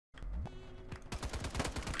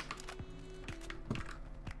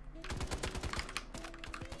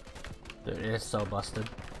Dude, it is so busted.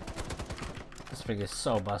 This thing is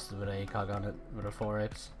so busted with a ACOG on it, with a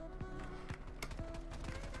 4X.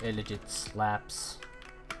 It legit slaps.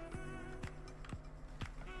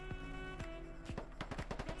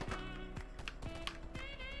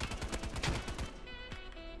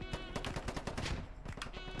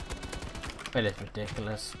 It is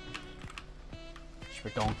ridiculous. It's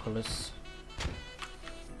redonkulous.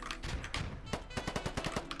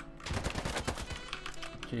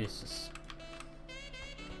 Jesus.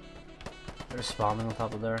 They're spawning on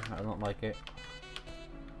top of there. I don't like it.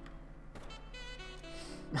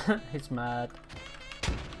 He's mad.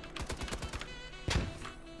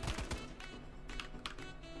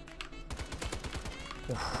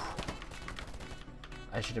 Oof.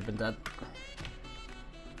 I should have been dead.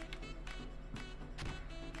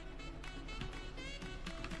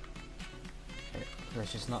 Okay,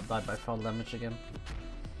 let's just not die by fall damage again.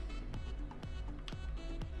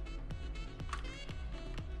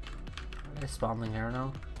 Are they spawning here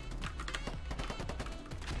now?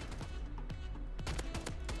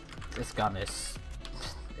 This gun is...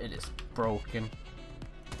 it is broken.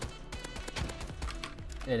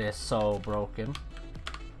 It is so broken.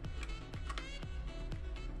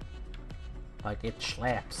 Like, it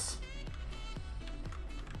slaps.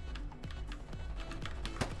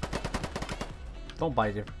 Don't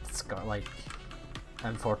buy the Scar like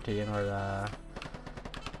M14 or the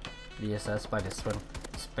VSS, buy this one.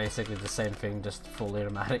 It's basically the same thing, just fully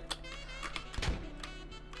automatic.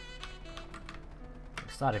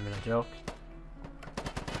 It's not even a joke.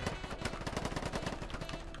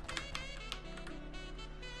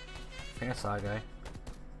 I think I saw a guy.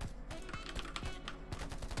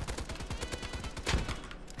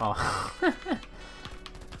 Oh.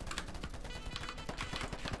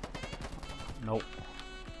 Nope.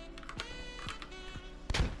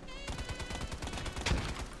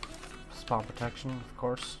 Spawn protection, of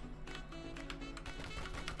course.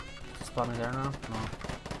 Spawning there now? No.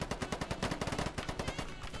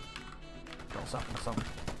 Go something.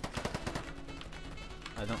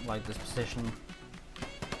 I don't like this position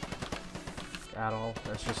at all.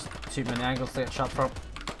 There's just too many angles to get shot from.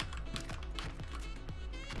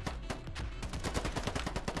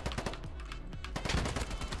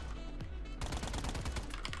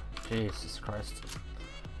 Jesus Christ.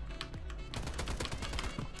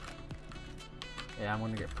 Yeah, I'm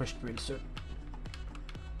gonna get pushed real soon.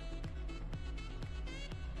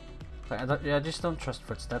 Like, I just don't trust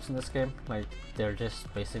footsteps in this game. Like, they're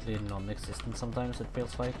just basically non-existent sometimes, it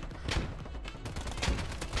feels like.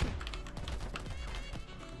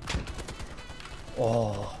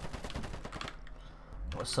 Oh,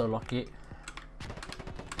 I was so lucky.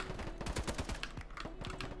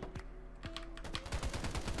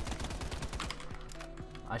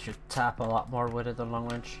 I should tap a lot more with it on long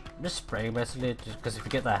range. Just spraying basically, just because if you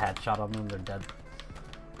get that headshot on them, they're dead.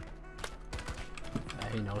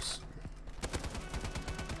 He knows.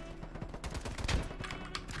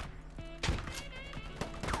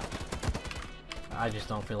 I just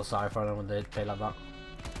don't feel sorry for them when they play like that.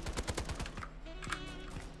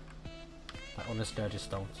 Like, honestly, I just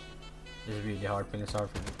don't. It's really hard feeling sorry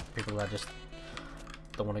for people that just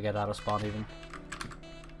don't want to get out of spawn even.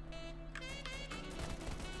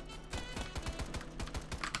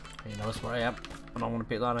 He knows where I am. I don't want to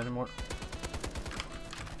beat that anymore.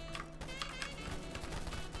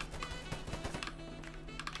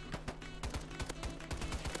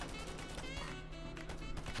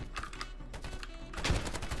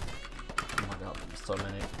 Oh my god, so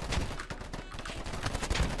many.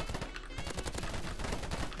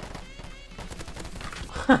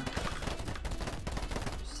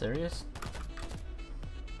 Serious?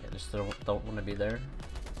 I just don't want to be there.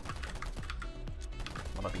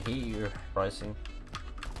 I want to be here, pricing.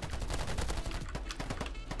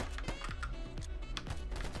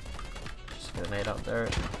 Just a grenade out there.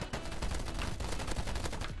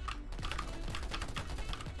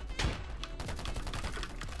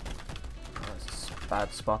 That's a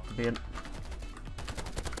bad spot to be in.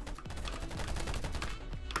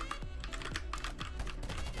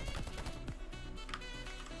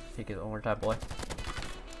 Take it one more time, boy.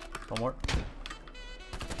 One more.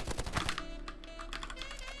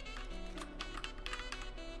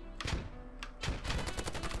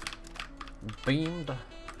 Beamed.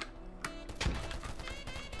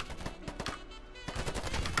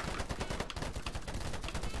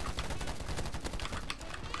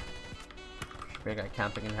 Should be a guy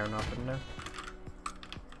camping in here, nothing there.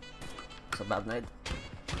 It's a bad nade.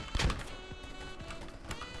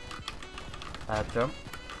 Bad jump.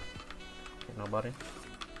 Okay, nobody.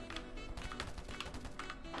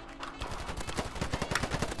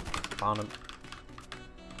 Found him.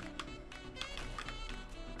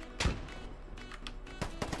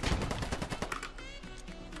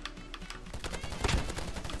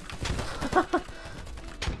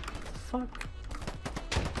 Fuck.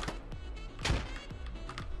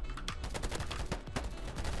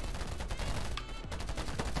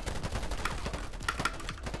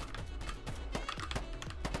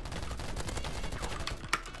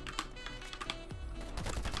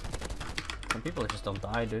 Some people just don't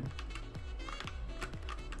die, dude.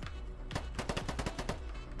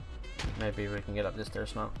 Maybe we can get up this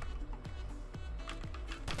stairs now.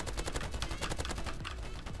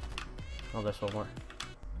 Oh, there's one more.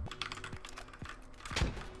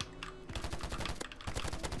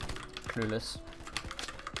 Clueless.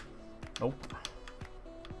 Nope.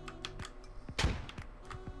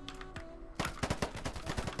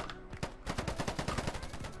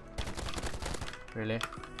 Really?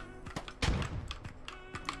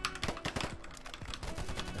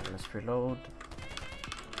 Let's reload.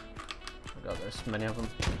 Oh god, there's many of them.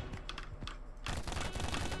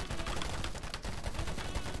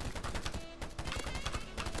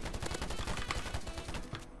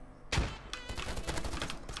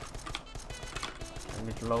 I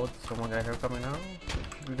need to load. Someone guy here coming now.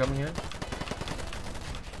 Should be coming here.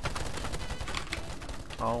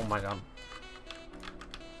 Oh my god.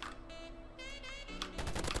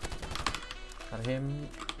 Got him.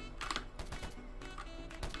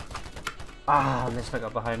 Ah, this guy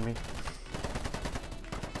got behind me.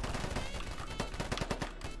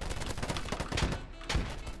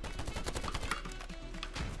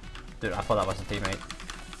 Dude, I thought that was a teammate.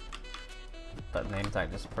 That name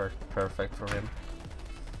tag is perfect for him.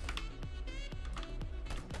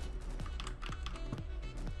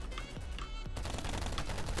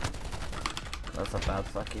 That's a bad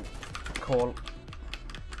fucking call.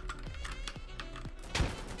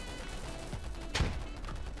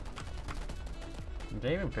 Are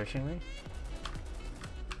they even pushing me?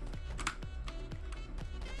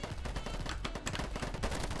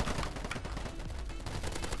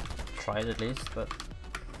 Tried at least, but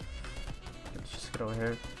let's just get over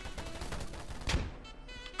here.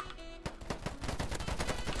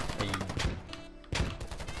 Hey.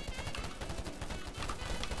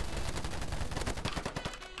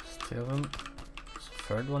 Still them. There's a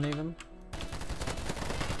third one even.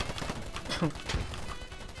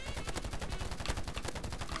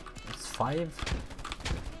 It's 5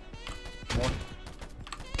 more.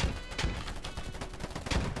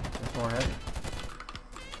 There's more ahead.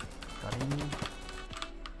 Got him.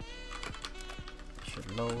 Should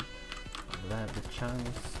load. I'll have the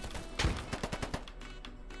chance.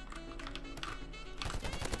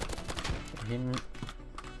 Get him.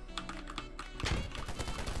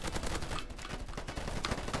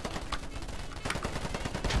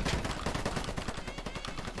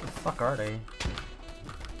 What the fuck are they?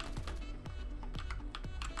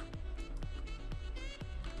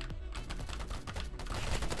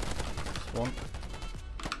 Just one.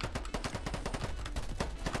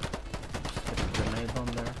 On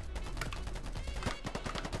there.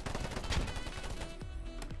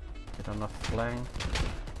 Get enough flank.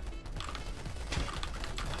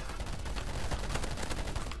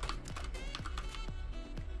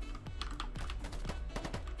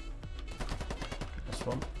 This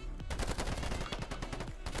one.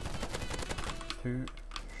 2.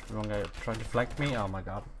 Wrong guy trying to flank me. Oh my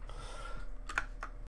god.